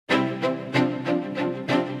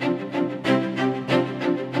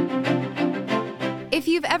If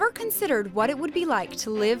you've ever considered what it would be like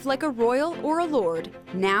to live like a royal or a lord,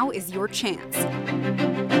 now is your chance.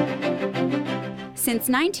 Since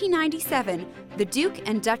 1997, the Duke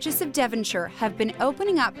and Duchess of Devonshire have been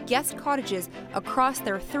opening up guest cottages across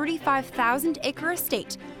their 35,000-acre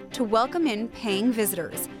estate to welcome in paying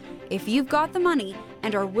visitors. If you've got the money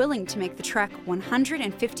and are willing to make the trek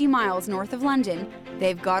 150 miles north of London,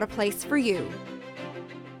 they've got a place for you.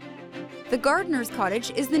 The Gardener's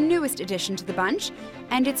Cottage is the newest addition to the bunch,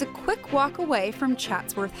 and it's a quick walk away from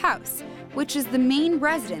Chatsworth House, which is the main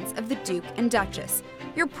residence of the Duke and Duchess.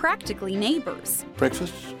 You're practically neighbors.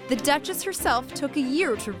 Breakfast? The Duchess herself took a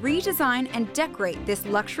year to redesign and decorate this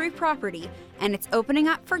luxury property, and it's opening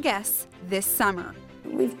up for guests this summer.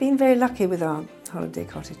 We've been very lucky with our holiday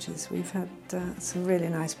cottages. We've had some really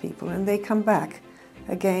nice people, and they come back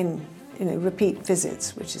again, repeat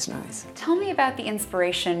visits, which is nice. Tell me about the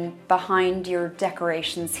inspiration behind your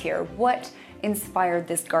decorations here. What inspired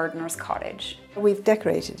this Gardener's Cottage? We've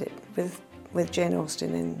decorated it with Jane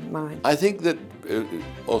Austen in mind. I think that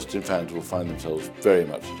Austen fans will find themselves very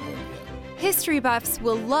much at home here. History buffs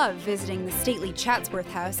will love visiting the stately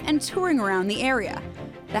Chatsworth House and touring around the area.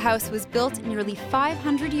 The house was built nearly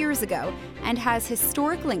 500 years ago and has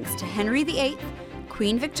historic links to Henry VIII,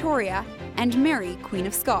 Queen Victoria, and Mary, Queen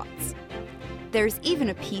of Scots. There's even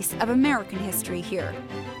a piece of American history here.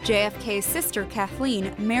 JFK's sister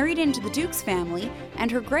Kathleen married into the Duke's family, and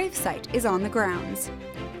her gravesite is on the grounds.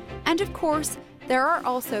 And of course, there are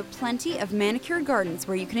also plenty of manicured gardens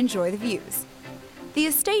where you can enjoy the views. The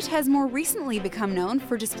estate has more recently become known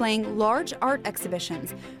for displaying large art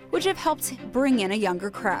exhibitions, which have helped bring in a younger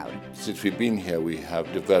crowd. Since we've been here, we have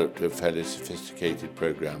developed a fairly sophisticated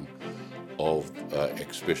program of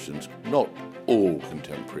exhibitions, not all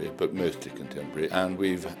contemporary, but mostly contemporary, and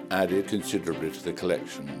we've added considerably to the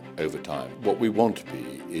collection over time. What we want to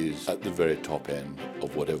be is at the very top end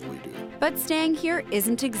of whatever we do. But staying here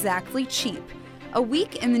isn't exactly cheap. A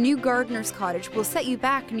week in the new Gardener's Cottage will set you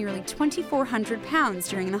back nearly £2,400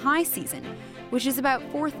 during the high season, which is about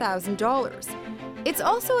 $4,000. It's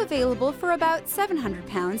also available for about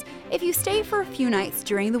 £700 if you stay for a few nights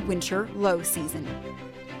during the winter low season.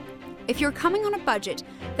 If you're coming on a budget,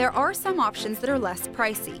 there are some options that are less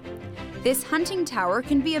pricey. This hunting tower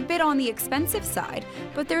can be a bit on the expensive side,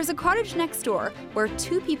 but there's a cottage next door where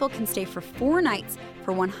 2 people can stay for 4 nights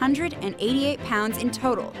for £188 in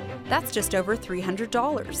total. That's just over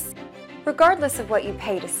 $300. Regardless of what you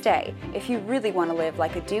pay to stay, if you really want to live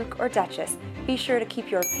like a Duke or Duchess, be sure to keep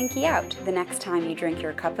your pinky out the next time you drink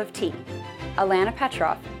your cup of tea. Alana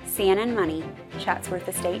Petroff, CNN Money, Chatsworth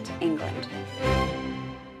Estate, England.